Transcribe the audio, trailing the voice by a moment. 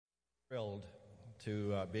Thrilled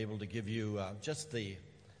to be able to give you just the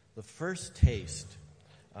first taste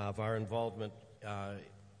of our involvement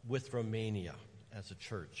with Romania as a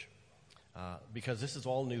church, because this is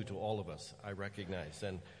all new to all of us, I recognize.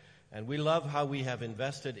 And we love how we have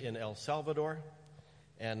invested in El Salvador,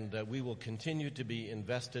 and we will continue to be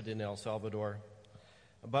invested in El Salvador.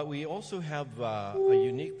 But we also have a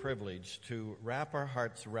unique privilege to wrap our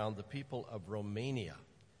hearts around the people of Romania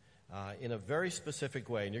in a very specific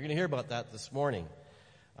way. And you're going to hear about that this morning.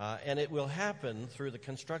 And it will happen through the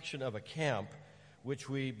construction of a camp, which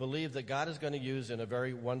we believe that God is going to use in a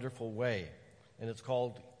very wonderful way. And it's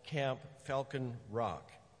called Camp Falcon Rock.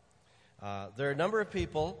 There are a number of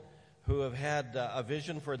people who have had a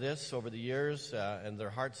vision for this over the years, and their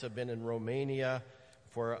hearts have been in Romania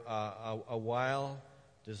for a while,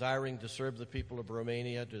 desiring to serve the people of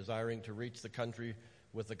Romania, desiring to reach the country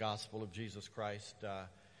with the gospel of Jesus Christ.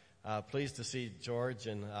 Pleased to see George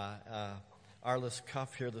and Arliss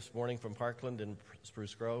Cuff here this morning from Parkland and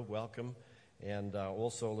Spruce Grove. Welcome. And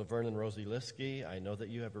also Laverne and Rosie Liskey. I know that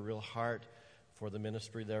you have a real heart for the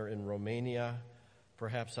ministry there in Romania.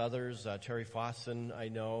 Perhaps others, Terry Fossen, I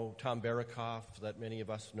know, Tom Barikoff, that many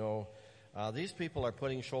of us know. These people are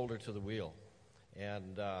putting shoulder to the wheel.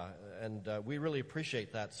 And we really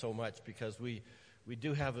appreciate that so much, because we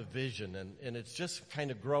do have a vision, and it's just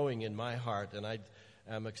kind of growing in my heart, and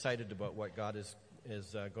I'm excited about what God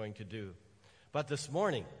is going to do. But this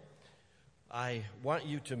morning, I want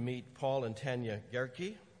you to meet Paul and Tanya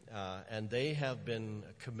Gerke, and they have been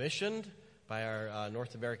commissioned by our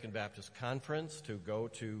North American Baptist Conference to go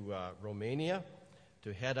to Romania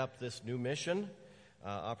to head up this new mission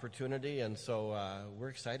opportunity. And so we're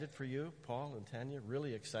excited for you, Paul and Tanya,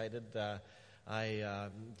 really excited. I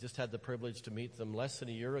just had the privilege to meet them less than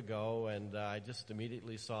a year ago, and I just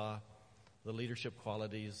immediately saw the leadership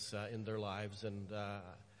qualities in their lives, and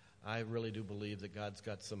I really do believe that God's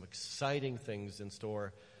got some exciting things in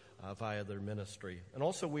store via their ministry. And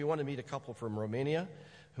also, we want to meet a couple from Romania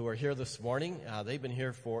who are here this morning. They've been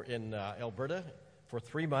here in Alberta for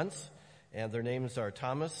 3 months, and their names are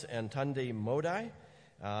Thomas and Tunde Modai,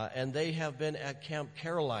 and they have been at Camp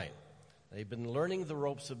Caroline. They've been learning the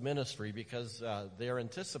ropes of ministry because they are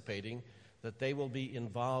anticipating that they will be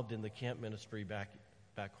involved in the camp ministry back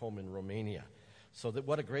home in Romania. So that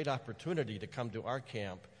what a great opportunity to come to our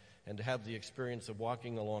camp and to have the experience of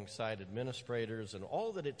walking alongside administrators and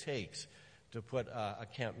all that it takes to put a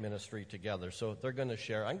camp ministry together. So they're going to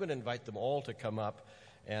share. I'm going to invite them all to come up,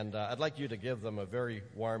 and I'd like you to give them a very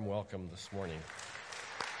warm welcome this morning.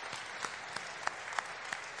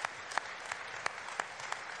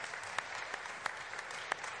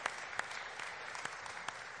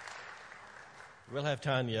 We'll have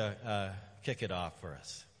Tanya kick it off for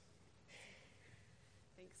us.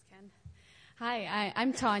 Thanks, Ken. Hi,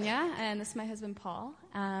 I'm Tanya, and this is my husband, Paul.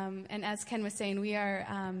 And as Ken was saying, we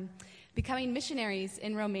are becoming missionaries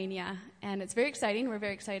in Romania, and it's very exciting. We're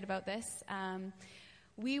very excited about this.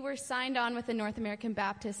 We were signed on with the North American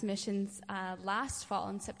Baptist Missions last fall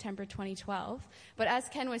in September 2012. But as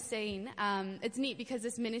Ken was saying, it's neat because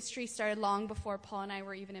this ministry started long before Paul and I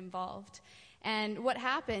were even involved. And what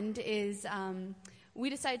happened is we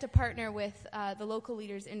decided to partner with the local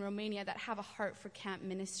leaders in Romania that have a heart for camp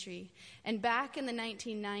ministry. And back in the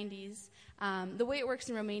 1990s, the way it works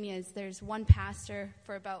in Romania is there's one pastor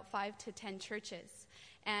for about 5 to 10 churches.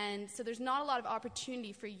 And so there's not a lot of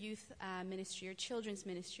opportunity for youth ministry or children's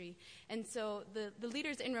ministry. And so the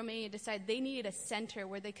leaders in Romania decided they needed a center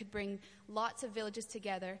where they could bring lots of villages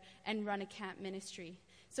together and run a camp ministry.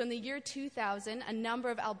 So in the year 2000, a number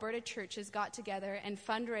of Alberta churches got together and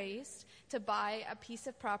fundraised to buy a piece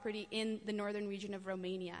of property in the northern region of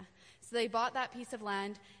Romania. So they bought that piece of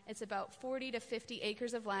land. It's about 40 to 50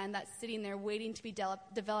 acres of land that's sitting there waiting to be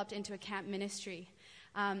developed into a camp ministry.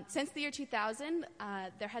 Since the year 2000,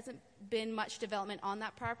 there hasn't been much development on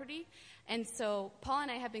that property. And so Paul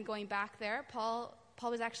and I have been going back there. Paul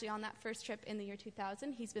was actually on that first trip in the year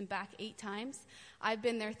 2000. He's been back 8 times. I've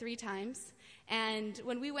been there 3 times. And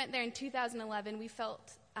when we went there in 2011, we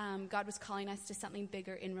felt God was calling us to something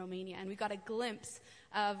bigger in Romania. And we got a glimpse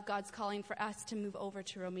of God's calling for us to move over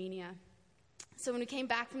to Romania. So when we came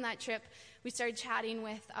back from that trip, we started chatting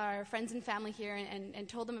with our friends and family here and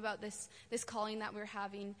told them about this calling that we were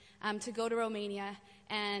having to go to Romania.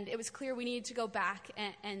 And it was clear we needed to go back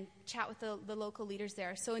and chat with the local leaders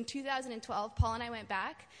there. So in 2012, Paul and I went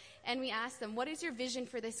back, and we asked them, what is your vision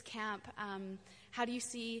for this camp? How do you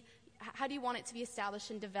see how do you want it to be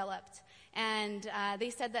established and developed? And they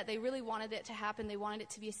said that they really wanted it to happen. They wanted it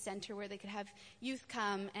to be a center where they could have youth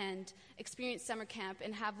come and experience summer camp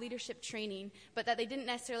and have leadership training, but that they didn't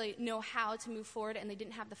necessarily know how to move forward, and they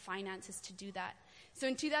didn't have the finances to do that. So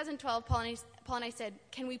in 2012, Paul and I said,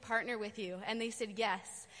 can we partner with you? And they said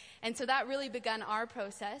yes. And so that really began our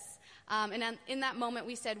process. And in that moment,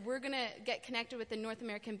 we said, we're going to get connected with the North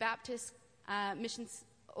American Baptist missions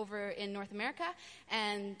over in North America,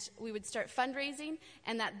 and we would start fundraising,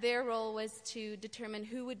 and that their role was to determine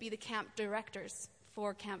who would be the camp directors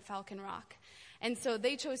for Camp Falcon Rock. And so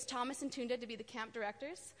they chose Thomas and Tunda to be the camp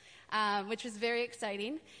directors, which was very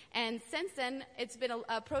exciting. And since then, it's been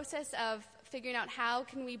a process of figuring out how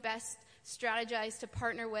can we best strategize to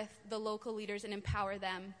partner with the local leaders and empower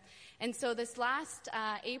them. And so this last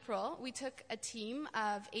April, we took a team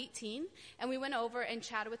of 18, and we went over and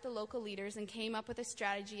chatted with the local leaders and came up with a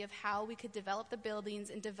strategy of how we could develop the buildings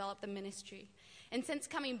and develop the ministry. And since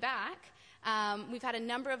coming back, we've had a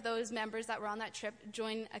number of those members that were on that trip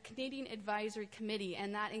join a Canadian Advisory Committee,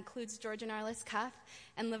 and that includes Georgia Narlis-Cuff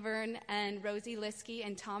and Laverne and Rosie Liskey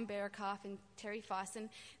and Tom Barakoff and Terry Fossen.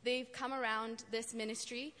 They've come around this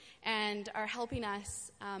ministry and are helping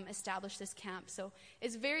us establish this camp. So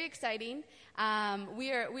it's very exciting.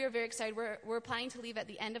 We are very excited. We're planning to leave at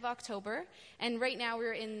the end of October, and right now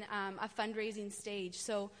we're in a fundraising stage.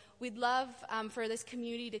 So we'd love for this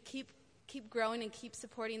community to keep growing and keep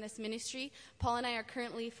supporting this ministry. Paul and I are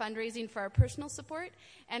currently fundraising for our personal support,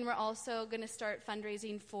 and we're also going to start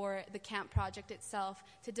fundraising for the camp project itself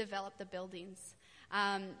to develop the buildings.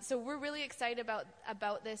 So we're really excited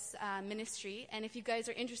about this ministry, and if you guys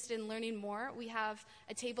are interested in learning more, we have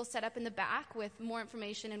a table set up in the back with more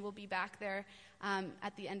information, and we'll be back there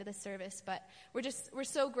at the end of the service. But we're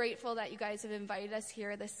so grateful that you guys have invited us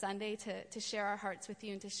here this Sunday to share our hearts with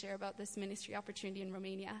you and to share about this ministry opportunity in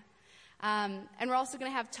Romania. And we're also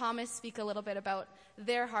going to have Thomas speak a little bit about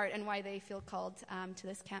their heart and why they feel called to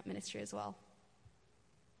this camp ministry as well.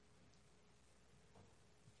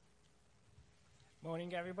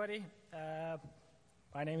 Morning, everybody.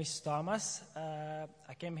 My name is Thomas.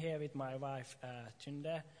 I came here with my wife,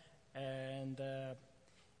 Tunda, and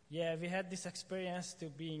we had this experience to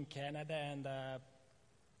be in Canada and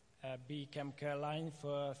be Camp Caroline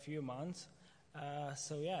for a few months.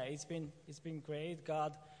 It's been great.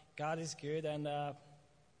 God is good, and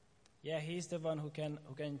He's the one who can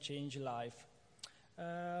change life.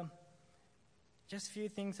 Just a few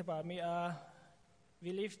things about me.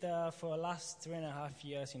 We lived for the last 3.5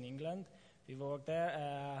 years in England. We worked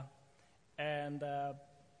there, when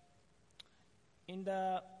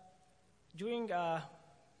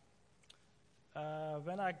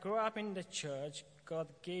I grew up in the church, God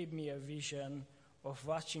gave me a vision of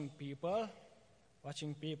watching people's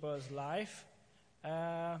life.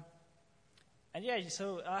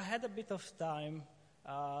 So I had a bit of time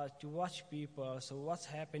to watch people, so what's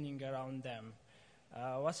happening around them,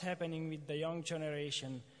 what's happening with the young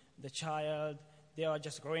generation, the child, they are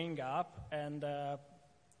just growing up, and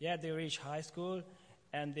they reach high school,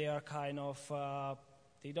 and they are kind of,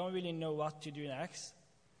 they don't really know what to do next.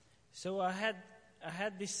 So I had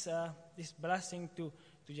this blessing to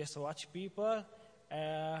just watch people,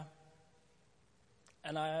 and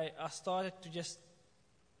I started to just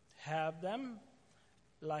help them,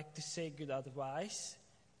 like to say good advice,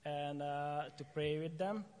 and to pray with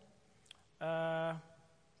them. And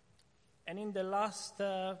in the last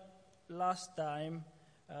time,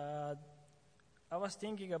 I was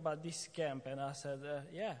thinking about this camp, and I said,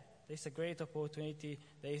 there's a great opportunity.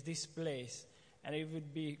 There is this place, and it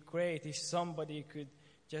would be great if somebody could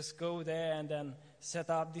just go there and then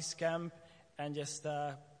set up this camp and just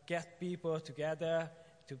get people together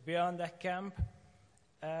to be on that camp.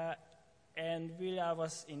 And while I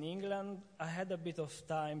was in England, I had a bit of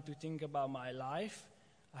time to think about my life.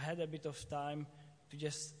 I had a bit of time to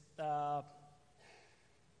just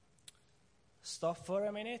stop for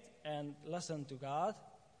a minute and listen to God.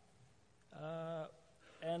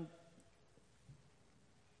 And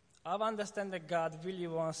I understand that God really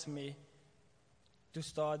wants me to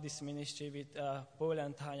start this ministry with Paul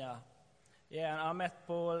and Tanya. And I met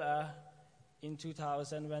Paul in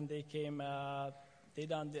 2000 when they came. They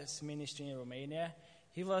done this ministry in Romania.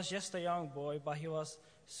 He was just a young boy, but he was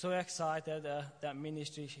so excited that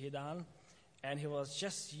ministry he done, and he was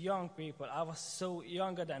just young people. I was so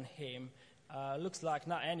younger than him. Looks like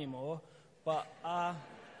not anymore, but I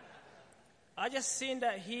just seen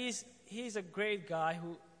that he's a great guy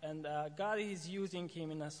and God is using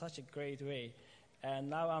him in such a great way. And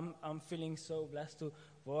now I'm feeling so blessed to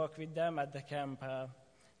work with them at the camp.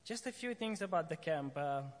 Just a few things about the camp.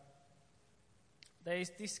 there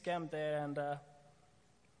is this camp there, and the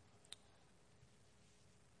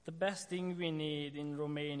best thing we need in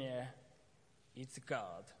Romania is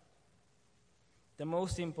God. The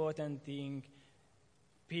most important thing,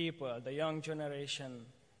 people, the young generation,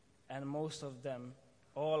 and most of them,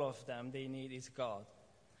 all of them, they need is God.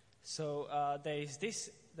 So there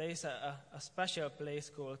is a special place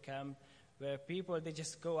called camp where people, they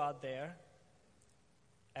just go out there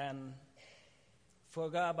and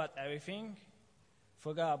forget about everything,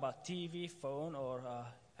 forget about TV, phone, or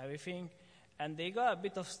everything, and they got a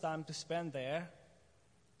bit of time to spend there,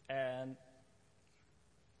 and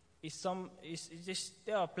it's just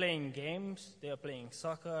they are playing games, they are playing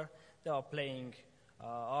soccer, they are playing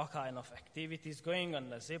all kind of activities, going on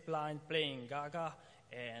the zip line, playing Gaga,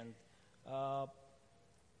 and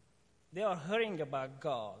they are hearing about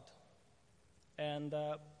God. And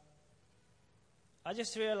I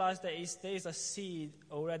just realized that there is a seed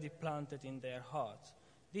already planted in their hearts.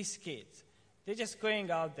 These kids, they're just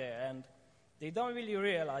going out there, and they don't really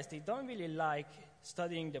realize, they don't really like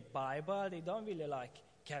studying the Bible, they don't really like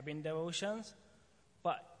cabin devotions,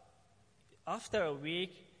 but after a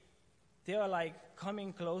week, they are like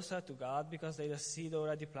coming closer to God because there's a seed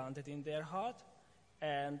already planted in their heart,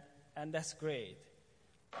 and that's great.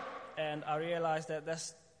 And I realized that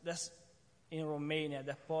that's in Romania,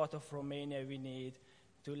 that part of Romania we need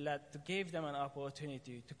to give them an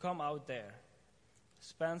opportunity to come out there,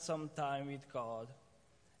 spend some time with God,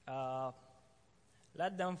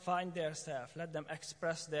 let them find themselves, let them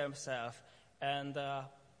express themselves, and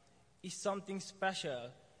it's something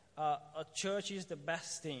special. A church is the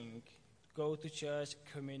best thing. Go to church,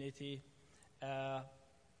 community,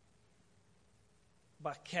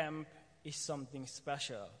 but camp is something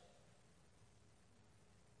special.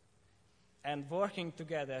 And working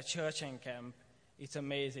together, church and camp, it's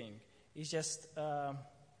amazing. It's just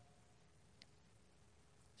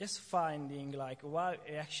finding like what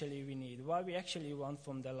actually we need, what we actually want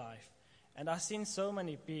from the life. And I've seen so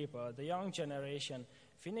many people, the young generation,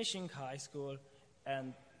 finishing high school,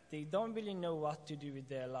 and they don't really know what to do with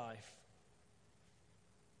their life.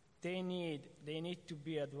 They need to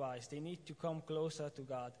be advised. They need to come closer to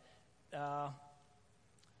God.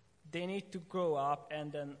 They need to grow up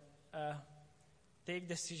and then take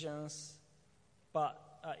decisions. But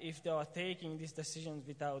if they are taking these decisions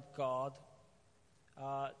without God,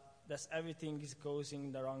 that's everything is going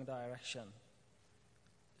in the wrong direction.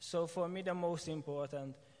 So for me, the most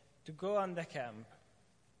important, to go on the camp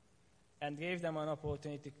and give them an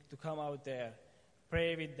opportunity to come out there,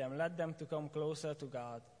 pray with them, let them to come closer to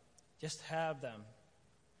God. Just help them.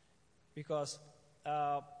 Because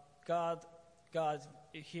God,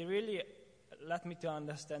 He really let me to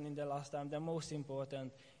understand in the last time, the most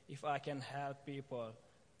important, if I can help people,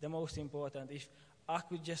 the most important, if I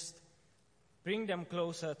could just bring them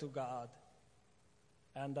closer to God.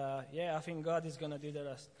 And I think God is going to do the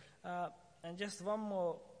rest. And just one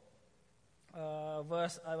more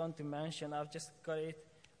verse I want to mention. I've just got it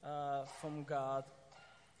from God.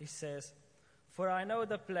 He says, "For I know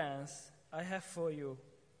the plans I have for you,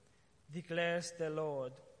 declares the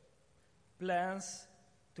Lord, plans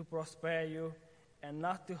to prosper you and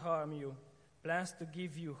not to harm you, plans to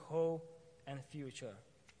give you hope and future."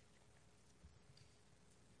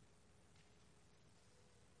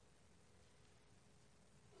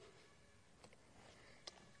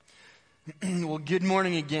 Well, good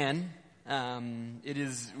morning again.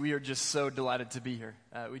 We are just so delighted to be here.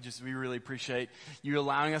 We really appreciate you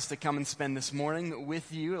allowing us to come and spend this morning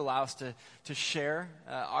with you, allow us to share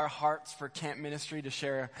our hearts for camp ministry, to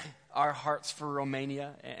share our hearts for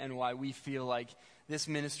Romania, and why we feel like this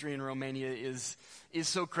ministry in Romania is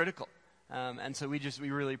so critical. And so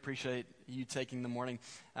we really appreciate you taking the morning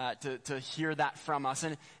to hear that from us.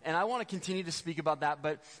 And I want to continue to speak about that,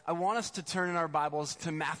 but I want us to turn in our Bibles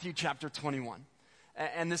to Matthew chapter 21.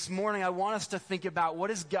 And this morning, I want us to think about what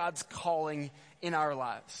is God's calling in our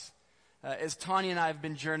lives. As Tanya and I have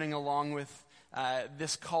been journeying along with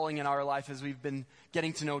this calling in our life, as we've been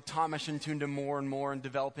getting to know Thomas and Tunda more and more and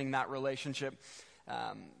developing that relationship,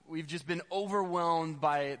 we've just been overwhelmed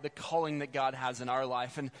by the calling that God has in our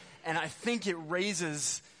life. And I think it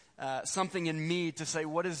raises something in me to say,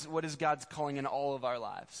 what is God's calling in all of our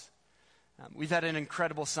lives? We've had an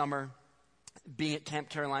incredible summer being at Camp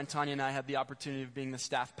Caroline. Tanya and I had the opportunity of being the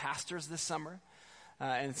staff pastors this summer.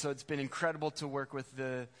 And so it's been incredible to work with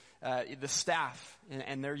the staff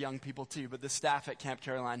and their young people too, but the staff at Camp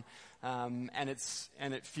Caroline. And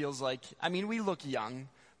it feels like, we look young,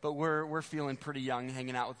 but we're feeling pretty young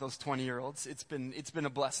hanging out with those 20-year-olds. It's been a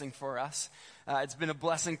blessing for us. It's been a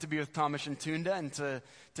blessing to be with Thomas and Tunda and to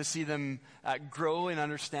see them grow in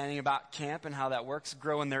understanding about camp and how that works,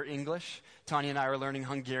 grow in their English. Tanya and I are learning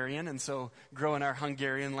Hungarian, and so grow in our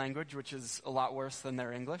Hungarian language, which is a lot worse than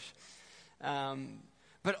their English.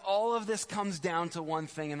 But all of this comes down to one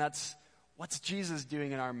thing, and that's, what's Jesus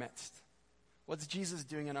doing in our midst? What's Jesus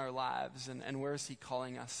doing in our lives, and where is he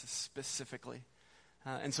calling us specifically?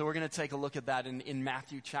 And so we're going to take a look at that in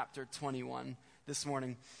Matthew chapter 21 this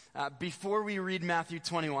morning. Before we read Matthew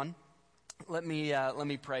 21, let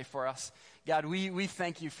me pray for us. God, we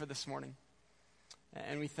thank you for this morning,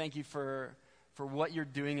 and we thank you for what you're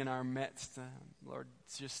doing in our midst. Lord,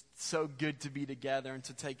 it's just so good to be together and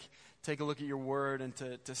to take a look at your word and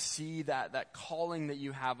to see that calling that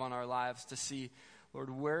you have on our lives, to see, Lord,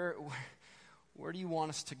 where do you want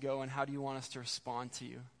us to go and how do you want us to respond to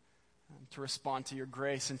you? To respond to your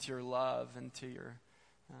grace and to your love and to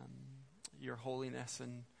your holiness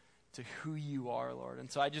and to who you are, Lord.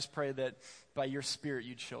 And so I just pray that by your Spirit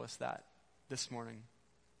you'd show us that this morning.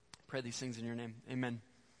 I pray these things in your name. Amen.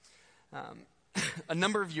 A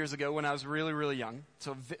number of years ago when I was really, really young,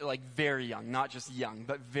 so very young, not just young,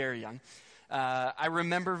 but very young, I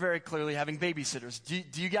remember very clearly having babysitters.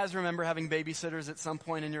 Do you guys remember having babysitters at some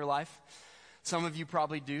point in your life? Some of you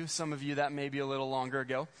probably do. Some of you that may be a little longer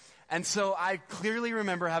ago. And so I clearly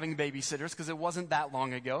remember having babysitters because it wasn't that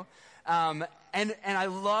long ago. And I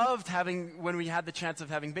loved when we had the chance of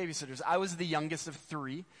having babysitters. I was the youngest of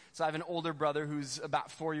three. So I have an older brother who's about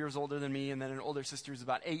 4 years older than me, and then an older sister who's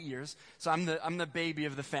about 8 years. So I'm the baby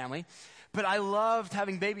of the family. But I loved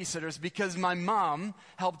having babysitters because my mom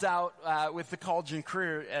helped out with the college and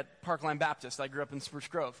career at Parkland Baptist. I grew up in Spruce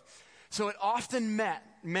Grove. So it often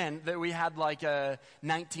meant that we had like a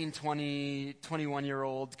 19, 20,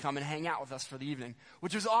 21-year-old come and hang out with us for the evening,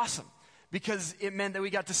 which was awesome because it meant that we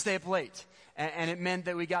got to stay up late. And it meant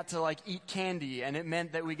that we got to like eat candy, and it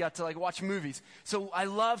meant that we got to like watch movies. So I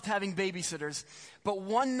loved having babysitters. But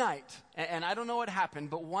one night, and I don't know what happened,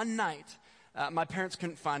 but one night, my parents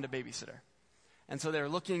couldn't find a babysitter. And so they were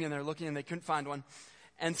looking and they couldn't find one.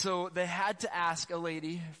 And so they had to ask a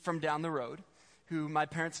lady from down the road, who my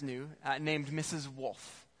parents knew, named Mrs.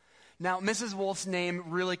 Wolf. Now, Mrs. Wolf's name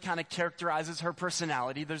really kind of characterizes her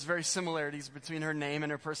personality. There's very similarities between her name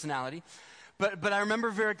and her personality. But I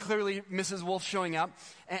remember very clearly Mrs. Wolf showing up,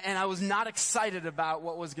 and I was not excited about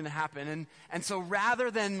what was going to happen. And so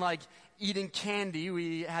rather than like eating candy,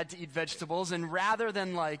 we had to eat vegetables. And rather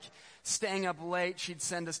than like staying up late, she'd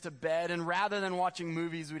send us to bed. And rather than watching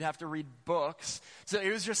movies, we'd have to read books. So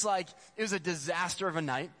it was just like, it was a disaster of a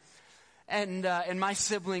night. And my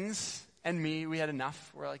siblings and me, we had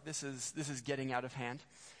enough. We're like, this is getting out of hand.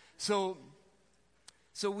 So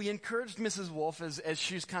we encouraged Mrs. Wolf, as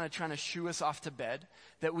she was kind of trying to shoo us off to bed,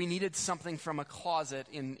 that we needed something from a closet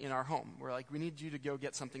in our home. We're like, we need you to go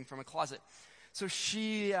get something from a closet. So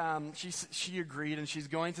she agreed, and she's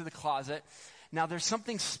going to the closet. Now, there's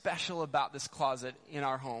something special about this closet in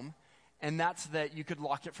our home, and that's that you could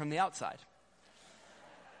lock it from the outside.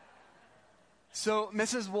 So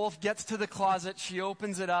Mrs. Wolf gets to the closet, she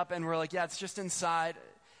opens it up, and we're like, yeah, it's just inside.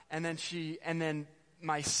 And then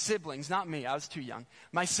my siblings, not me, I was too young,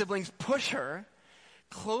 my siblings push her,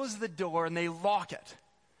 close the door, and they lock it.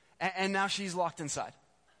 And now she's locked inside.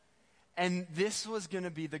 And this was going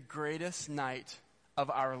to be the greatest night of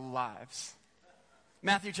our lives.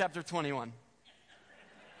 Matthew chapter 21. It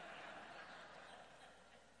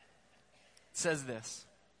says this.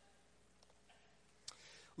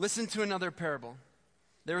 Listen to another parable.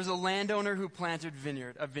 There was a landowner who planted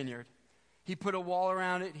a vineyard. He put a wall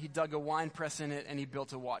around it, he dug a wine press in it, and he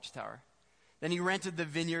built a watchtower. Then he rented the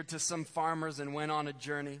vineyard to some farmers and went on a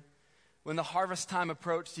journey. When the harvest time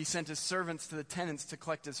approached, he sent his servants to the tenants to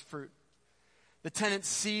collect his fruit. The tenants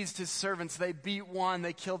seized his servants. They beat one,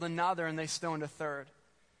 they killed another, and they stoned a third.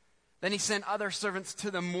 Then he sent other servants to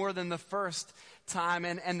them more than the first time,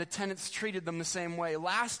 and the tenants treated them the same way.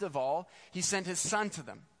 Last of all, he sent his son to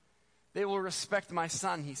them. They will respect my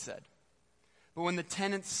son, he said. But when the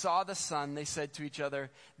tenants saw the son, they said to each other,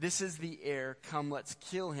 this is the heir. Come, let's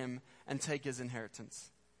kill him and take his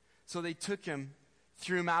inheritance. So they took him,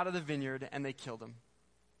 threw him out of the vineyard, and they killed him.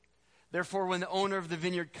 Therefore, when the owner of the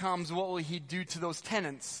vineyard comes, what will he do to those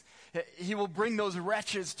tenants? He will bring those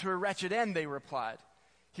wretches to a wretched end, they replied.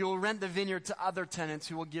 He will rent the vineyard to other tenants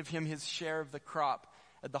who will give him his share of the crop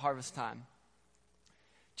at the harvest time.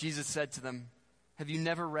 Jesus said to them, have you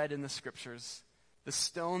never read in the scriptures, the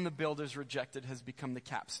stone the builders rejected has become the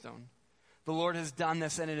capstone. The Lord has done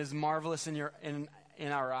this, and it is marvelous in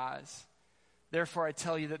our eyes. Therefore, I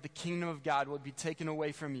tell you that the kingdom of God will be taken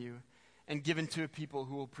away from you and given to a people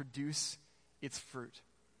who will produce its fruit.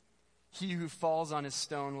 He who falls on his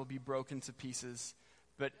stone will be broken to pieces,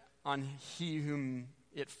 but on he whom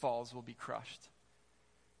it falls will be crushed."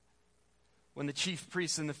 When the chief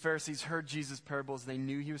priests and the Pharisees heard Jesus' parables, they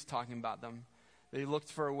knew he was talking about them. They looked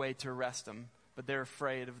for a way to arrest him, but they're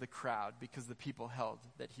afraid of the crowd because the people held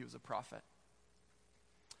that he was a prophet.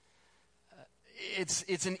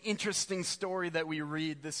 It's an interesting story that we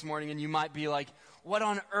read this morning, and you might be like, what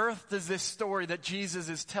on earth does this story that Jesus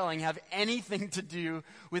is telling have anything to do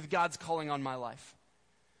with God's calling on my life?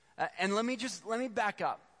 And let me back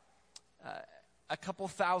up a couple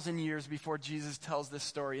thousand years before Jesus tells this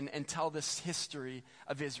story and tell this history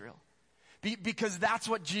of Israel. Because that's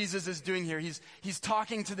what Jesus is doing here. He's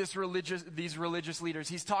talking to these religious leaders.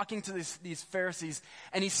 He's talking to these Pharisees,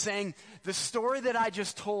 and he's saying, the story that I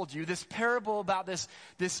just told you, this parable about this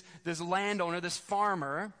landowner, this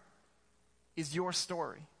farmer, is your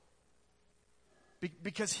story.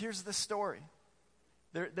 Because here's the story.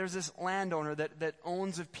 There's this landowner that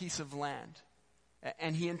owns a piece of land,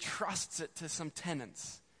 and he entrusts it to some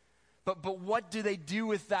tenants. But what do they do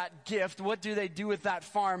with that gift? What do they do with that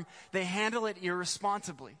farm? They handle it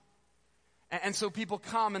irresponsibly. And so people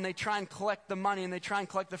come and they try and collect the money and they try and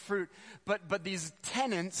collect the fruit. But these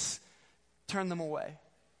tenants turn them away.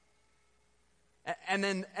 And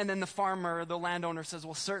then the farmer, the landowner says,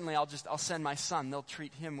 well, certainly I'll send my son. They'll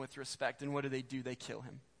treat him with respect. And what do? They kill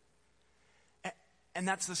him. And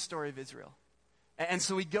that's the story of Israel. And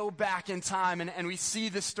so we go back in time and we see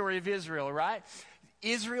the story of Israel, right?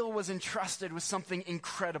 Israel was entrusted with something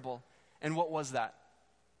incredible. And what was that?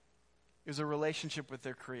 It was a relationship with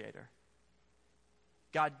their Creator.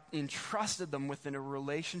 God entrusted them within a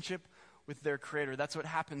relationship with their Creator. That's what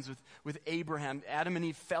happens with Abraham. Adam and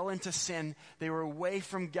Eve fell into sin. They were away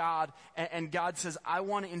from God. And God says, I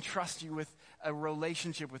want to entrust you with a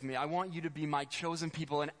relationship with me. I want you to be my chosen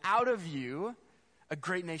people. And out of you, a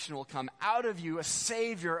great nation will come. Out of you, a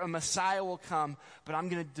Savior, a Messiah will come. But I'm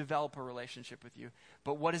going to develop a relationship with you.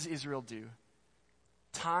 But what does Israel do?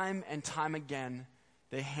 Time and time again,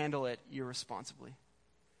 they handle it irresponsibly.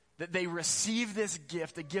 That they receive this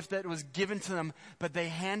gift, a gift that was given to them, but they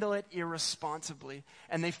handle it irresponsibly.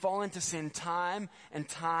 And they fall into sin time and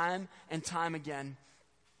time and time again.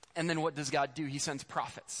 And then what does God do? He sends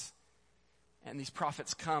prophets. And these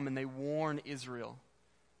prophets come and they warn Israel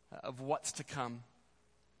of what's to come.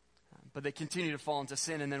 But they continue to fall into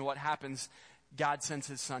sin, and then what happens? God sends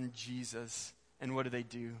his son Jesus, and what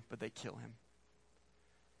do? But they kill him.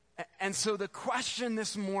 And so the question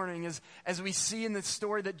this morning is, as we see in the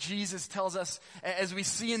story that Jesus tells us, as we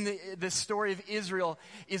see in the story of Israel,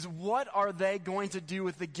 is what are they going to do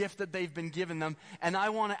with the gift that they've been given them? And I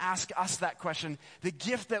want to ask us that question. The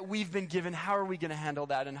gift that we've been given, how are we going to handle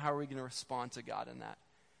that, and how are we going to respond to God in that?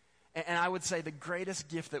 And I would say the greatest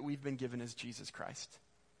gift that we've been given is Jesus Christ.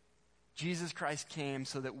 Jesus Christ came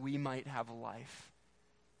so that we might have life.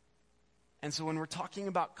 And so when we're talking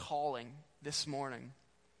about calling this morning,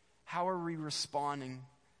 how are we responding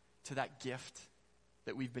to that gift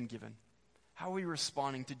that we've been given? How are we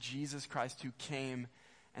responding to Jesus Christ, who came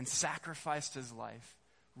and sacrificed his life,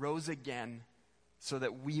 rose again so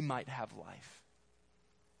that we might have life?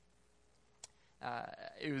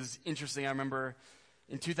 It was interesting. I remember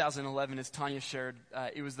in 2011, as Tanya shared,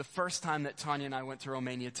 it was the first time that Tanya and I went to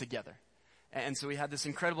Romania together. And so we had this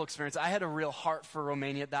incredible experience. I had a real heart for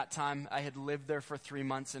Romania at that time. I had lived there for 3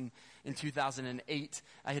 months in 2008.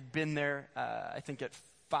 I had been there, I think, at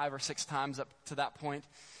 5 or 6 times up to that point.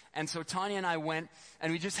 And so Tanya and I went,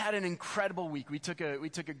 and we just had an incredible week. We took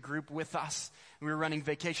a group with us. We were running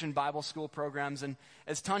vacation Bible school programs. And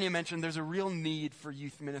as Tanya mentioned, there's a real need for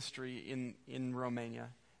youth ministry in Romania,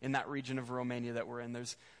 in that region of Romania that we're in.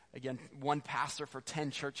 There's, again, one pastor for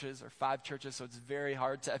 10 churches or 5 churches, so it's very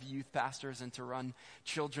hard to have youth pastors and to run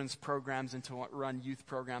children's programs and to run youth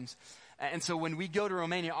programs. And so when we go to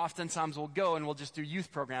Romania, oftentimes we'll go and we'll just do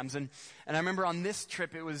youth programs. And I remember on this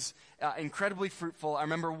trip, it was incredibly fruitful. I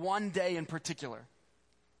remember one day in particular,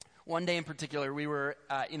 we were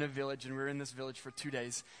in a village, and we were in this village for 2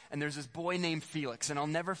 days. And there's this boy named Felix, and I'll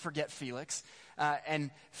never forget Felix.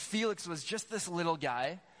 And Felix was just this little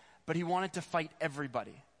guy, but he wanted to fight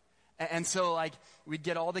everybody. And so, like, we'd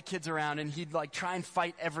get all the kids around, and he'd, like, try and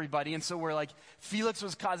fight everybody. And so we're like, Felix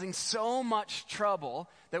was causing so much trouble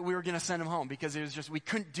that we were going to send him home because it was just, we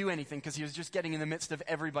couldn't do anything because he was just getting in the midst of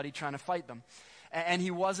everybody trying to fight them. And he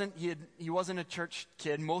wasn't a church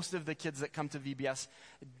kid. Most of the kids that come to VBS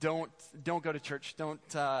don't go to church, don't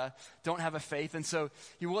have a faith. And so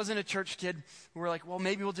he wasn't a church kid. We're like, well,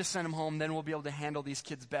 maybe we'll just send him home, then we'll be able to handle these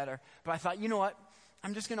kids better. But I thought, you know what?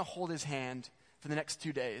 I'm just going to hold his hand for the next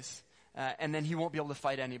 2 days. And then he won't be able to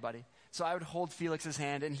fight anybody. So I would hold Felix's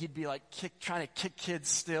hand, and he'd be like trying to kick kids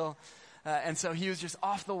still. And so he was just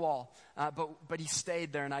off the wall. But he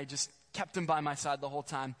stayed there, and I just kept him by my side the whole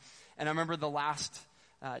time. And I remember the last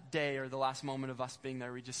day or the last moment of us being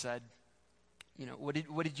there, we just said, you know,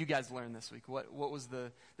 what did you guys learn this week? What was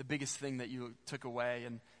the biggest thing that you took away?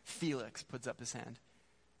 And Felix puts up his hand,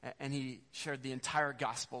 and he shared the entire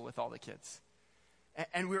gospel with all the kids.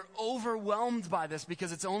 And we're overwhelmed by this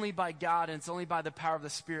because it's only by God and it's only by the power of the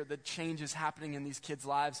Spirit that change is happening in these kids'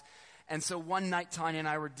 lives. And so one night, Tanya and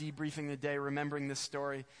I were debriefing the day, remembering this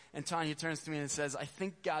story. And Tanya turns to me and says, I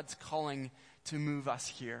think God's calling to move us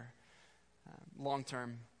here long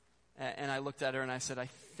term. And I looked at her and I said, I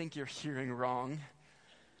think you're hearing wrong.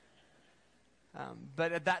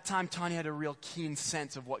 But at that time, Tanya had a real keen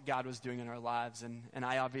sense of what God was doing in our lives. And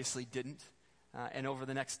I obviously didn't. And over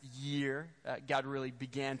the next year, God really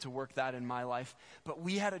began to work that in my life. But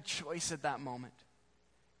we had a choice at that moment.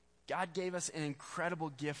 God gave us an incredible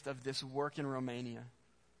gift of this work in Romania.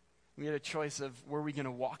 We had a choice of, were we going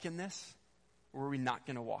to walk in this, or were we not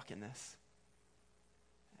going to walk in this?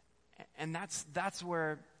 And that's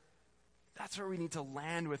where we need to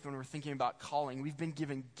land with when we're thinking about calling. We've been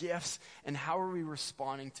given gifts, and how are we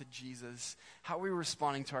responding to Jesus? How are we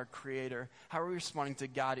responding to our Creator? How are we responding to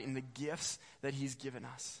God in the gifts that He's given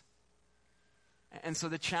us? And so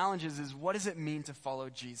the challenge is what does it mean to follow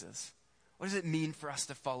Jesus? What does it mean for us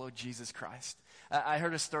to follow Jesus Christ? I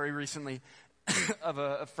heard a story recently of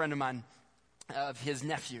a friend of mine, of his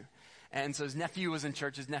nephew. And so his nephew was in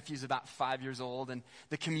church. His nephew's about 5 years old, and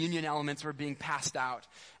the communion elements were being passed out.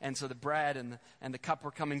 And so the bread and the cup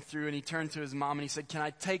were coming through, and he turned to his mom and he said, can I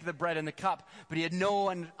take the bread and the cup? But he had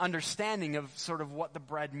no understanding of sort of what the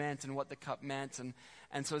bread meant and what the cup meant.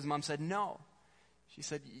 And so his mom said, no. She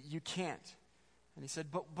said, you can't. And he said,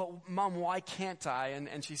 but Mom, why can't I?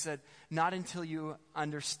 And she said, not until you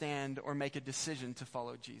understand or make a decision to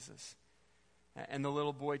follow Jesus. And the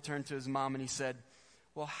little boy turned to his mom and he said,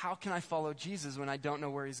 well, how can I follow Jesus when I don't know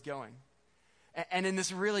where he's going? And in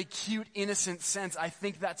this really cute, innocent sense, I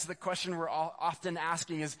think that's the question we're all often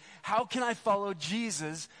asking is, how can I follow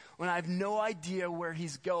Jesus when I have no idea where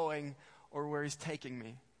he's going or where he's taking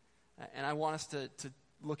me? And I want us to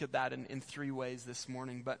look at that in three ways this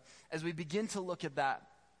morning. But as we begin to look at that,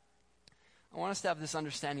 I want us to have this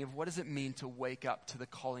understanding of what does it mean to wake up to the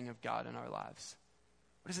calling of God in our lives?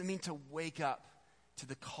 What does it mean to wake up to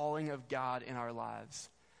the calling of God in our lives?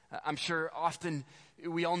 I'm sure often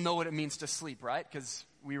we all know what it means to sleep, right? Because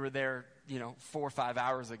we were there, 4 or 5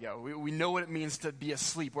 hours ago. We know what it means to be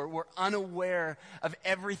asleep. We're unaware of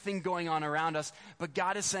everything going on around us. But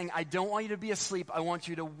God is saying, I don't want you to be asleep. I want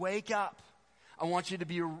you to wake up. I want you to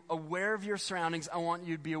be aware of your surroundings. I want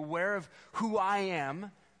you to be aware of who I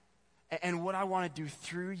am and what I want to do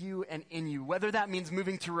through you and in you. Whether that means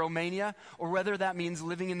moving to Romania or whether that means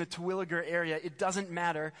living in the Terwilliger area, it doesn't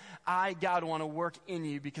matter. I, God, want to work in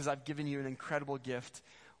you because I've given you an incredible gift,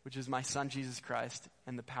 which is my Son, Jesus Christ,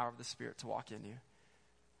 and the power of the Spirit to walk in you.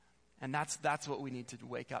 And that's what we need to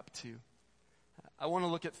wake up to. I want to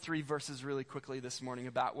look at 3 verses really quickly this morning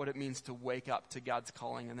about what it means to wake up to God's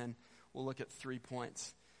calling, and then we'll look at 3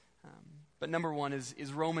 points. But number 1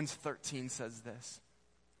 is Romans 13 says this.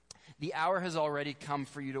 The hour has already come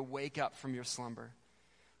for you to wake up from your slumber,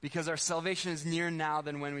 because our salvation is nearer now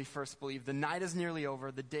than when we first believed. The night is nearly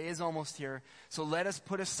over. The day is almost here. So let us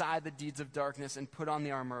put aside the deeds of darkness and put on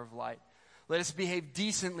the armor of light. Let us behave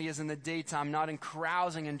decently as in the daytime, not in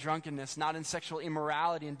carousing and drunkenness, not in sexual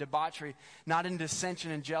immorality and debauchery, not in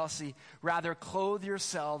dissension and jealousy. Rather, clothe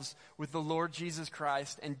yourselves with the Lord Jesus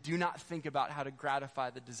Christ and do not think about how to gratify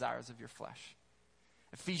the desires of your flesh.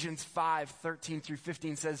 Ephesians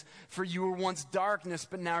 5:13-15 says, for you were once darkness,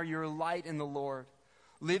 but now you're light in the Lord.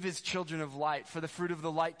 Live as children of light, for the fruit of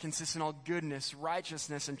the light consists in all goodness,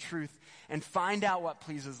 righteousness, and truth, and find out what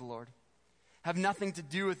pleases the Lord. Have nothing to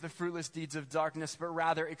do with the fruitless deeds of darkness, but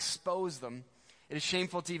rather expose them. It is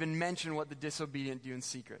shameful to even mention what the disobedient do in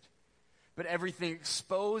secret. But everything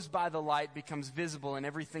exposed by the light becomes visible, and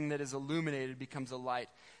everything that is illuminated becomes a light.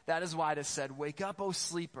 That is why it is said, wake up, O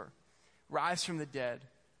sleeper, rise from the dead,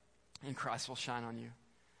 and Christ will shine on you.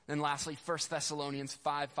 Then lastly, 1 Thessalonians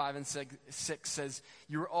 5 and 6 says,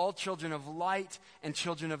 "You are all children of light and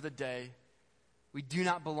children of the day. We do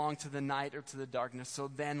not belong to the night or to the darkness. So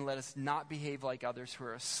then let us not behave like others who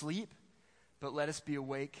are asleep, but let us be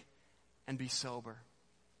awake and be sober."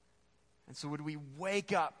 And so would we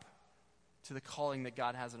wake up to the calling that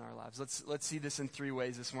God has in our lives? Let's see this in three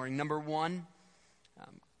ways this morning. Number one,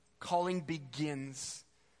 calling begins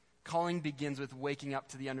with waking up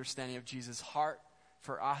to the understanding of Jesus' heart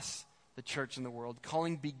for us, the church and the world.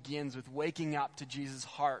 Calling begins with waking up to Jesus'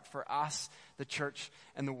 heart for us, the church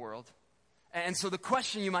and the world. And so the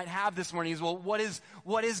question you might have this morning is, well, what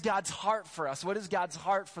is God's heart for us? What is God's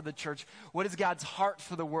heart for the church? What is God's heart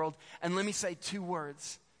for the world? And let me say two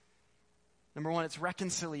words. Number one, it's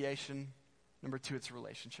reconciliation. Number two, it's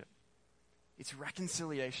relationship. It's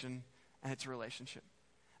reconciliation and it's relationship.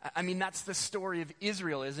 I mean, that's the story of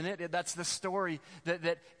Israel, isn't it? That's the story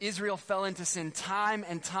that Israel fell into sin time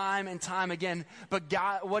and time and time again. But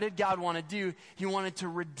God, what did God want to do? He wanted to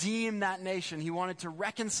redeem that nation. He wanted to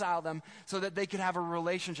reconcile them so that they could have a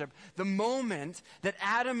relationship. The moment that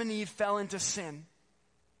Adam and Eve fell into sin,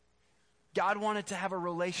 God wanted to have a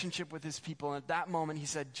relationship with his people. And at that moment, he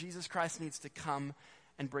said, Jesus Christ needs to come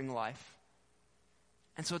and bring life.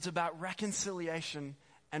 And so it's about reconciliation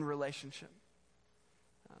and relationship.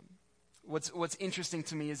 What's interesting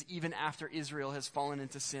to me is even after Israel has fallen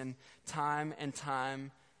into sin time and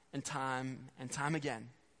time and time and time again,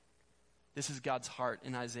 this is God's heart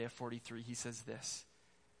in Isaiah 43. He says this,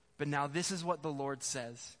 "But now this is what the Lord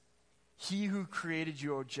says. He who created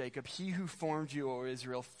you, O Jacob, he who formed you, O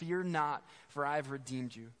Israel, fear not, for I have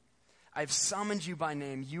redeemed you. I have summoned you by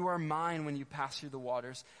name. You are mine when you pass through the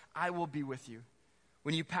waters. I will be with you.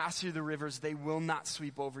 When you pass through the rivers, they will not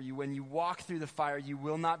sweep over you. When you walk through the fire, you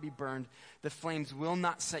will not be burned. The flames will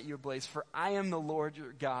not set you ablaze. For I am the Lord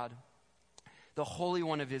your God, the Holy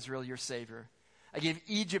One of Israel, your Savior. I gave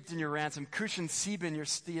Egypt in your ransom, Cush and Seba in your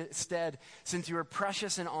stead, since you are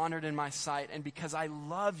precious and honored in my sight. And because I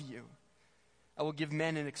love you, I will give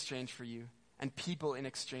men in exchange for you, and people in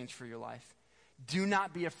exchange for your life. Do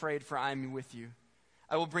not be afraid, for I am with you.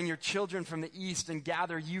 I will bring your children from the east and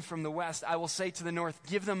gather you from the west. I will say to the north,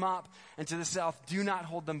 give them up, and to the south, do not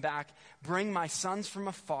hold them back. Bring my sons from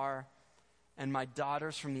afar and my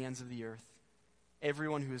daughters from the ends of the earth.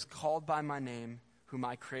 Everyone who is called by my name, whom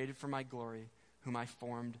I created for my glory, whom I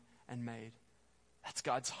formed and made." That's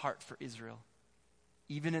God's heart for Israel.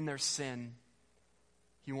 Even in their sin,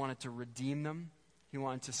 he wanted to redeem them. He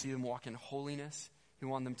wanted to see them walk in holiness. He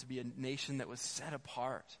wanted them to be a nation that was set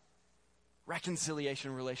apart.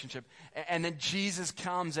 Reconciliation, relationship. And then Jesus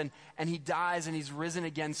comes and he dies and he's risen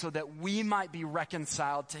again so that we might be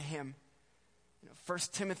reconciled to him.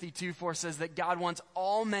 1 Timothy 2:4 says that God wants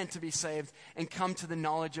all men to be saved and come to the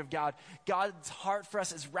knowledge of God. God's heart for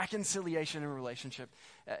us is reconciliation and relationship.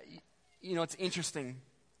 It's interesting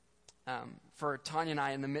for Tanya and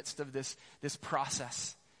I in the midst of this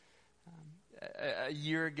process. A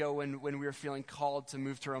year ago when we were feeling called to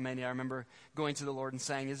move to Romania, I remember going to the Lord and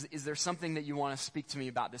saying, is there something that you want to speak to me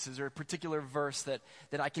about this? Is there a particular verse that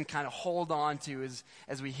I can kind of hold on to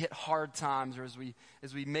as we hit hard times or as we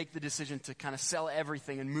make the decision to kind of sell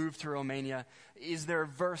everything and move to Romania? Is there a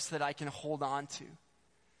verse that I can hold on to?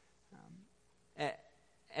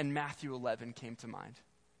 And Matthew 11 came to mind.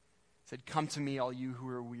 It said, "Come to me, all you who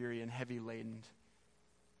are weary and heavy laden,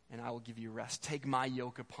 and I will give you rest. Take my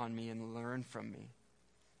yoke upon me and learn from me."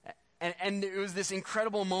 And it was this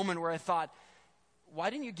incredible moment where I thought, why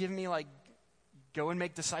didn't you give me go and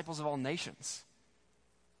make disciples of all nations?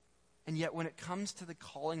 And yet when it comes to the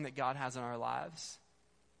calling that God has in our lives,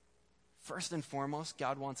 first and foremost,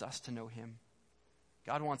 God wants us to know him.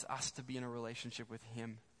 God wants us to be in a relationship with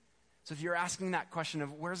him. So if you're asking that question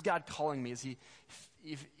of where's God calling me? Is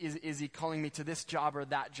he calling me to this job or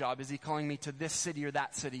that job? Is he calling me to this city or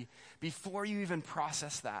that city? Before you even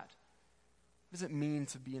process that, what does it mean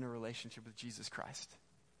to be in a relationship with Jesus Christ?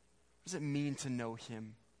 What does it mean to know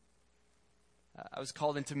him? I was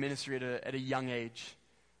called into ministry at a young age.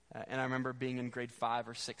 And I remember being in grade 5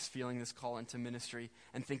 or 6, feeling this call into ministry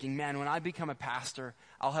and thinking, man, when I become a pastor,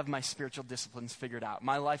 I'll have my spiritual disciplines figured out.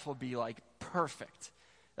 My life will be perfect.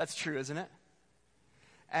 That's true, isn't it?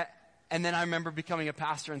 And then I remember becoming a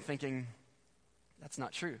pastor and thinking, that's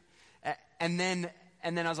not true. And then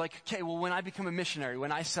I was like, okay, well, when I become a missionary,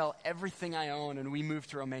 when I sell everything I own and we move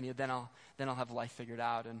to Romania, then I'll have life figured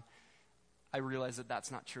out. And I realized that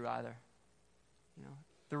that's not true either.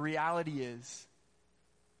 The reality is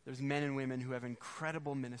there's men and women who have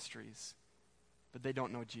incredible ministries, but they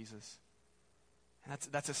don't know Jesus. And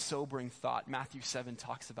that's a sobering thought. Matthew 7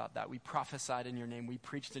 talks about that. We prophesied in your name. We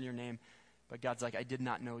preached in your name, But God's like, I did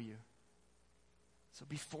not know you. So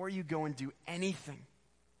before you go and do anything,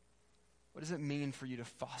 what does it mean for you to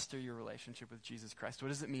foster your relationship with Jesus Christ? What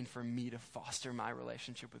does it mean for me to foster my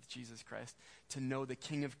relationship with Jesus Christ? To know the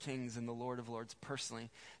King of Kings and the Lord of Lords personally,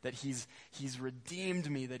 that he's redeemed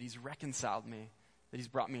me, that he's reconciled me, that he's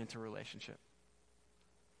brought me into a relationship.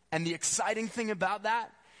 And the exciting thing about that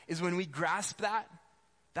is when we grasp that,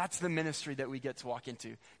 that's the ministry that we get to walk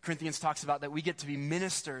into. Corinthians talks about that we get to be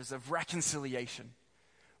ministers of reconciliation.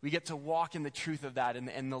 We get to walk in the truth of that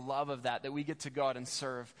and the love of that we get to go out and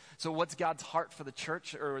serve. So what's God's heart for the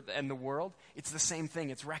church and the world? It's the same thing.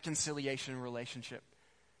 It's reconciliation and relationship.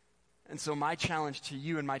 And so my challenge to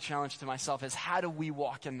you and my challenge to myself is, how do we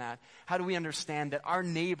walk in that? How do we understand that our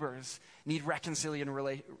neighbors need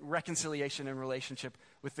reconciliation and relationship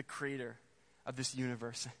with the creator of this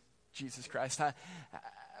universe, Jesus Christ?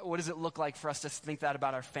 What does it look like for us to think that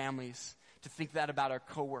about our families, to think that about our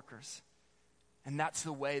coworkers? And that's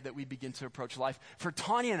the way that we begin to approach life. For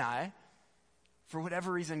Tanya and I, for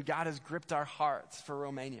whatever reason, God has gripped our hearts for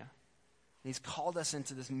Romania. And he's called us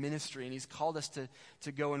into this ministry, and he's called us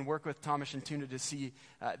to go and work with Thomas and Tuna to see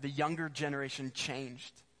the younger generation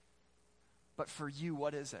changed. But for you,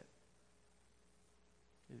 what is it?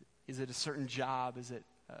 Is it a certain job? Is it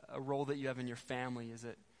a role that you have in your family? Is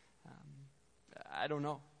it, I don't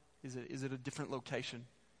know. Is it a different location?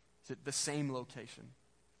 Is it the same location?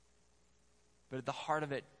 But at the heart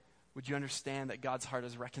of it, would you understand that God's heart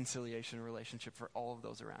is reconciliation and relationship for all of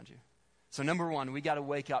those around you? So number one, we got to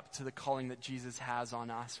wake up to the calling that Jesus has on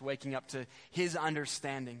us, waking up to his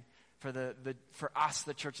understanding for us,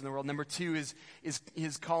 the church in the world. Number two is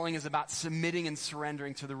his calling is about submitting and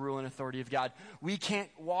surrendering to the rule and authority of God. We can't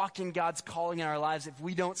walk in God's calling in our lives if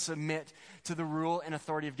we don't submit to the rule and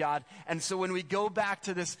authority of God. And so when we go back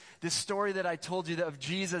to this story that I told you of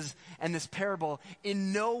Jesus and this parable,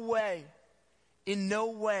 in no way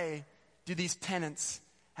do these tenants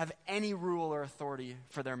have any rule or authority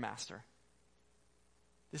for their master.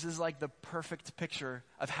 This is like the perfect picture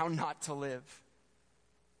of how not to live.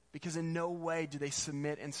 Because in no way do they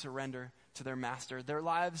submit and surrender to their master. Their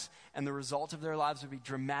lives and the result of their lives would be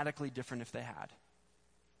dramatically different if they had.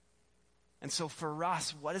 And so for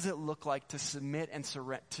us, what does it look like to submit and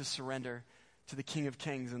to surrender to the King of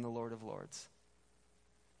Kings and the Lord of Lords?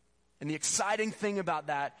 And the exciting thing about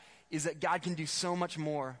that is that God can do so much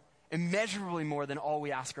more, immeasurably more than all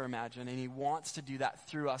we ask or imagine. And he wants to do that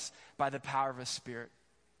through us by the power of his Spirit.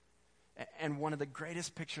 And one of the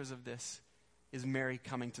greatest pictures of this is Mary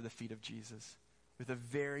coming to the feet of Jesus with a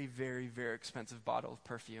very, very, very expensive bottle of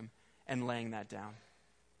perfume and laying that down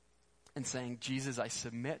and saying, Jesus, I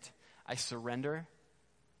submit, I surrender,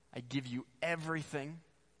 I give you everything,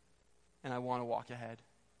 and I want to walk ahead.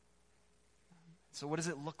 So what does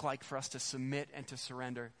it look like for us to submit and to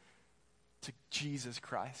surrender to Jesus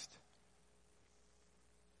Christ?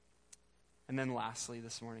 And then lastly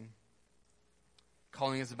this morning,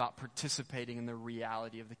 calling is about participating in the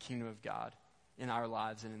reality of the kingdom of God in our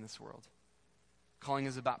lives and in this world. Calling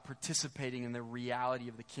is about participating in the reality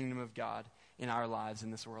of the kingdom of God in our lives in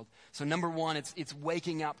this world. So number one, it's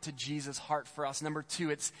waking up to Jesus' heart for us. Number two,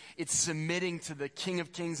 it's submitting to the King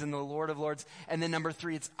of Kings and the Lord of Lords. And then number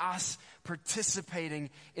three, it's us participating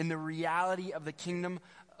in the reality of the kingdom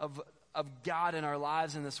of God in our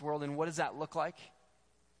lives in this world. And what does that look like?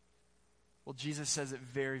 Well, Jesus says it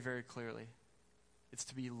very, very clearly. It's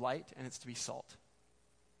to be light and it's to be salt.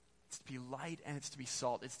 It's to be light and it's to be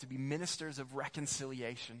salt. It's to be ministers of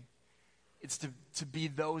reconciliation. It's to be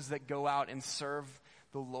those that go out and serve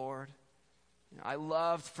the Lord. You know, I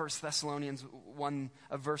loved 1 Thessalonians 1,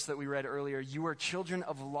 a verse that we read earlier. You are children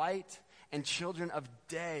of light and children of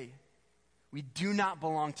day. We do not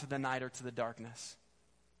belong to the night or to the darkness.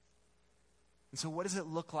 And so what does it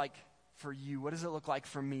look like for you? What does it look like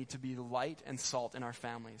for me to be light and salt in our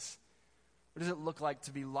families? What does it look like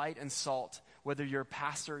to be light and salt, whether you're a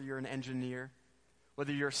pastor or you're an engineer,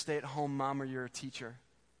 whether you're a stay-at-home mom or you're a teacher?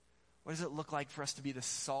 What does it look like for us to be the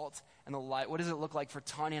salt and the light? What does it look like for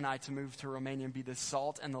Tanya and I to move to Romania and be the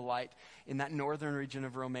salt and the light in that northern region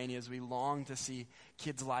of Romania as we long to see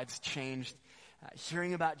kids' lives changed,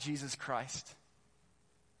 hearing about Jesus Christ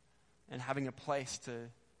and having a place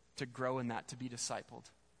to grow in that, to be discipled?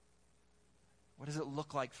 What does it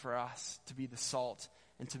look like for us to be the salt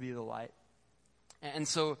and to be the light? And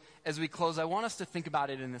so as we close, I want us to think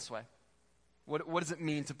about it in this way. What does it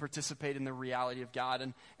mean to participate in the reality of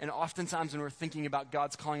God? And oftentimes when we're thinking about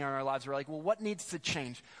God's calling on our lives, we're like, well, what needs to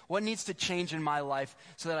change? What needs to change in my life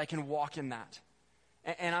so that I can walk in that?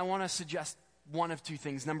 And I want to suggest one of two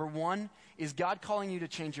things. Number one, is God calling you to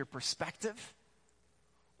change your perspective?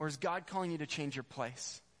 Or is God calling you to change your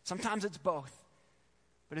place? Sometimes it's both.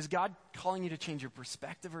 But is God calling you to change your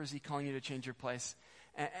perspective, or is he calling you to change your place?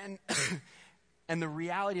 And, and the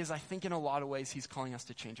reality is, I think in a lot of ways, he's calling us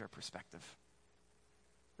to change our perspective.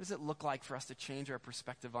 What does it look like for us to change our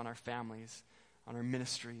perspective on our families, on our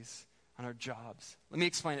ministries, on our jobs? Let me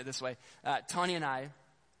explain it this way. Tanya and I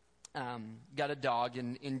got a dog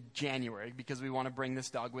in January because we want to bring this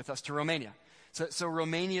dog with us to Romania. So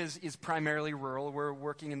Romania is primarily rural. We're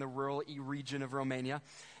working in the rural region of Romania.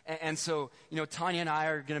 And so, Tanya and I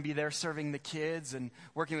are going to be there serving the kids and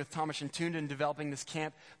working with Thomas and Tunda and developing this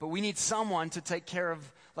camp. But we need someone to take care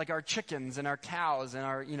of, like, our chickens and our cows and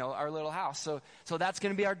our little house. So that's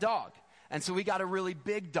going to be our dog. And so we got a really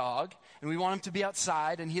big dog, and we want him to be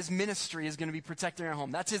outside, and his ministry is going to be protecting our home.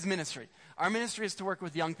 That's his ministry. Our ministry is to work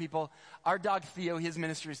with young people. Our dog, Theo, his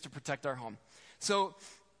ministry is to protect our home. So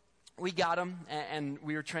we got him, and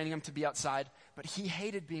we were training him to be outside, but he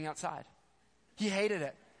hated being outside. He hated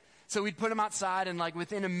it. So we'd put him outside, and like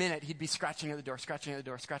within a minute, he'd be scratching at the door, scratching at the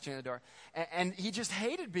door, scratching at the door. And he just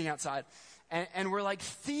hated being outside. And we're like,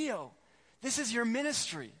 Theo, this is your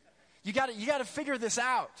ministry. You got to figure this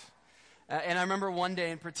out. And I remember one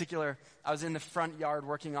day in particular, I was in the front yard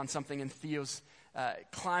working on something, and Theo's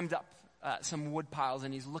climbed up some wood piles,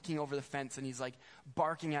 and he's looking over the fence, and he's like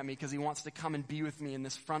barking at me because he wants to come and be with me in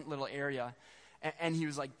this front little area. And he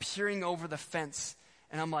was like peering over the fence,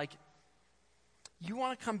 and I'm like, you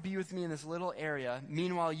want to come be with me in this little area,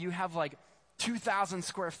 meanwhile you have like 2,000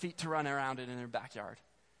 square feet to run around in your backyard.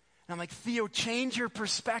 And I'm like, Theo, change your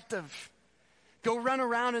perspective. Go run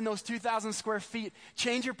around in those 2,000 square feet.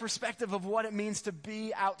 Change your perspective of what it means to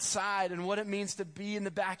be outside and what it means to be in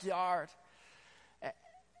the backyard.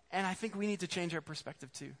 And I think we need to change our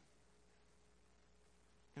perspective too.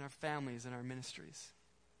 In our families and our ministries.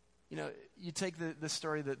 You take the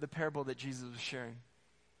story, the parable that Jesus was sharing.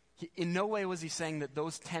 In no way was he saying that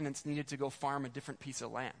those tenants needed to go farm a different piece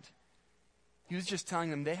of land. He was just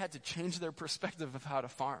telling them they had to change their perspective of how to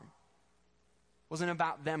farm. It wasn't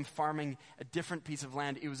about them farming a different piece of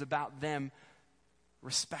land. It was about them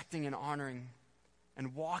respecting and honoring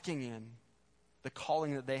and walking in the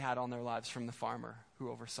calling that they had on their lives from the farmer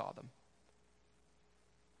who oversaw them.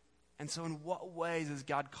 And so in what ways is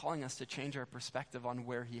God calling us to change our perspective on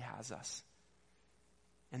where he has us?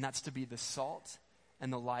 And that's to be the salt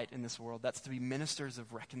and the light in this world. That's to be ministers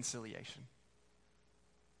of reconciliation.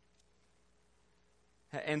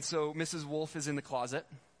 And so Mrs. Wolf is in the closet.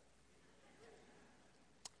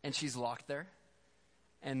 And she's locked there.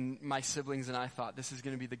 And my siblings and I thought this is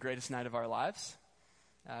going to be the greatest night of our lives.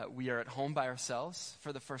 We are at home by ourselves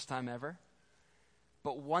for the first time ever.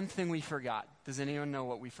 But one thing we forgot. Does anyone know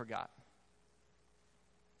what we forgot?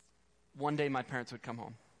 One day my parents would come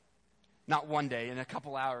home. Not one day, in a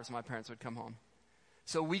couple hours my parents would come home.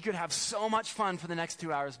 So we could have so much fun for the next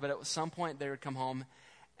 2 hours, but at some point they would come home,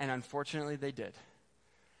 and unfortunately they did.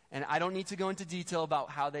 And I don't need to go into detail about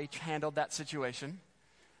how they handled that situation,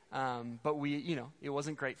 but it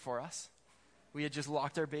wasn't great for us. We had just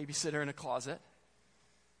locked our babysitter in a closet.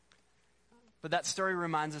 But that story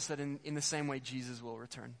reminds us that in the same way, Jesus will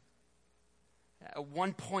return. At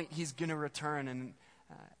one point, he's going to return,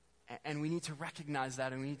 and we need to recognize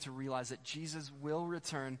that, and we need to realize that Jesus will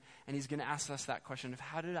return, and he's going to ask us that question of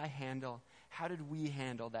how did we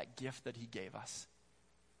handle that gift that he gave us?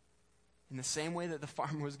 In the same way that the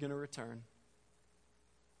farmer was going to return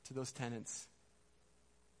to those tenants.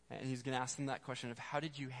 And he's going to ask them that question of how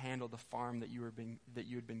did you handle the farm that you had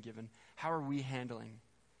been given? How are we handling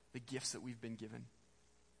the gifts that we've been given?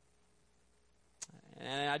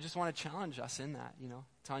 And I just want to challenge us in that,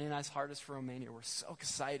 Tanya and I's heart is for Romania. We're so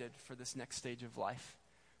excited for this next stage of life.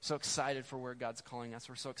 So excited for where God's calling us.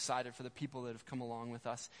 We're so excited for the people that have come along with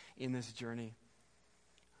us in this journey.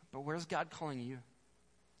 But where's God calling you?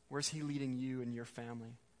 Where's he leading you and your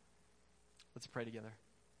family? Let's pray together.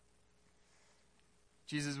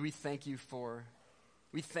 Jesus, we thank you for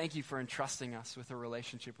entrusting us with a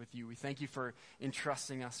relationship with you. We thank you for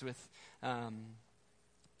entrusting us with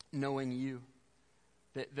knowing you.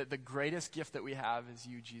 That the greatest gift that we have is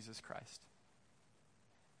you, Jesus Christ.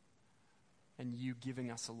 And you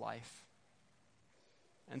giving us a life.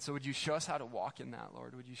 And so would you show us how to walk in that,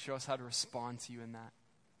 Lord? Would you show us how to respond to you in that?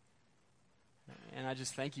 And I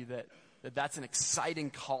just thank you that that's an exciting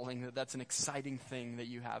calling, that's an exciting thing that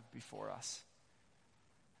you have before us.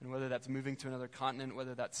 And whether that's moving to another continent,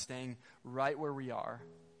 whether that's staying right where we are,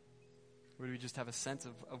 would we just have a sense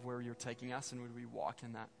of where you're taking us, and would we walk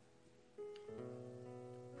in that?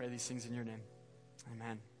 Pray these things in your name.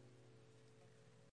 Amen.